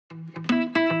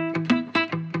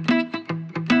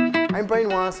I'm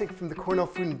Wansink from the Cornell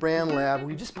Food Brand Lab.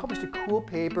 We just published a cool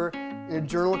paper in a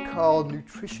journal called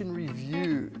Nutrition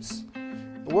Reviews.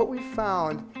 And what we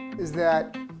found is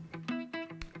that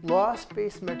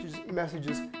loss-based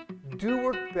messages do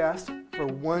work best for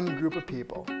one group of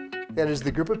people. That is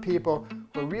the group of people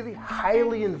who are really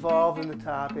highly involved in the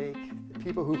topic, the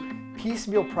people who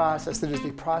piecemeal process, that is,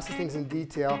 they process things in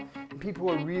detail, and people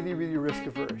who are really, really risk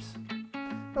averse.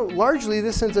 Now, largely,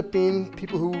 this ends up being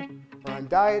people who are on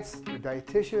diets, they're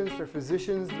dietitians, they're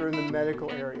physicians, they're in the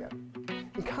medical area.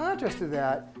 In contrast to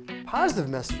that, positive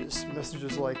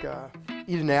messages like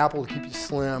eat an apple to keep you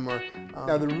slim, or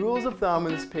now the rules of thumb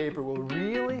in this paper will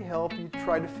really help you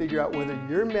try to figure out whether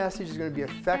your message is going to be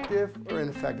effective or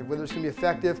ineffective, whether it's going to be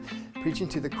effective preaching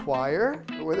to the choir,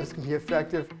 or whether it's going to be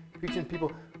effective preaching to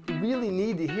people who really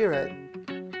need to hear it,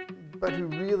 but who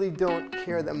really don't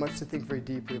care that much to think very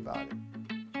deeply about it.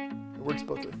 It works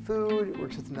both with food, it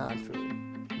works with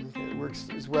non-food. Okay, it works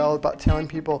as well about telling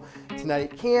people to not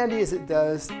eat candy as it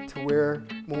does to wear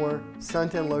more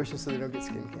suntan lotion so they don't get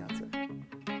skin cancer.